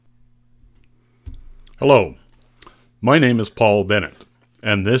Hello, my name is Paul Bennett,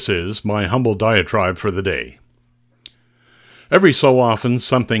 and this is my humble diatribe for the day. Every so often,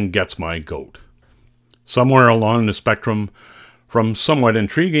 something gets my goat. Somewhere along the spectrum, from somewhat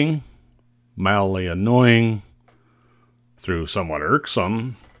intriguing, mildly annoying, through somewhat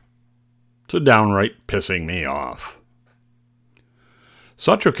irksome, to downright pissing me off.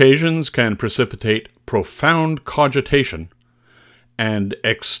 Such occasions can precipitate profound cogitation and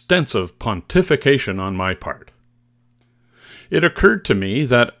extensive pontification on my part. It occurred to me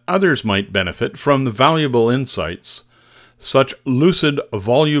that others might benefit from the valuable insights such lucid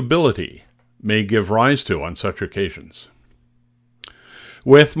volubility may give rise to on such occasions.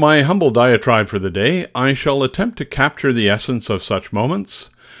 With my humble diatribe for the day, I shall attempt to capture the essence of such moments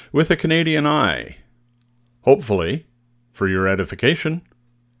with a Canadian eye, hopefully for your edification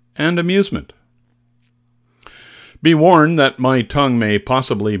and amusement. Be warned that my tongue may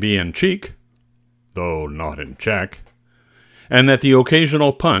possibly be in cheek, though not in check, and that the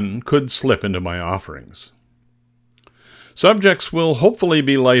occasional pun could slip into my offerings. Subjects will hopefully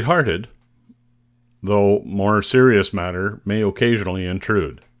be light-hearted, though more serious matter may occasionally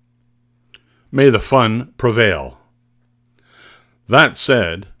intrude. May the fun prevail. That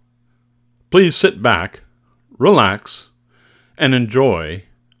said, please sit back, relax, and enjoy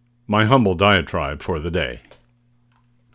my humble diatribe for the day.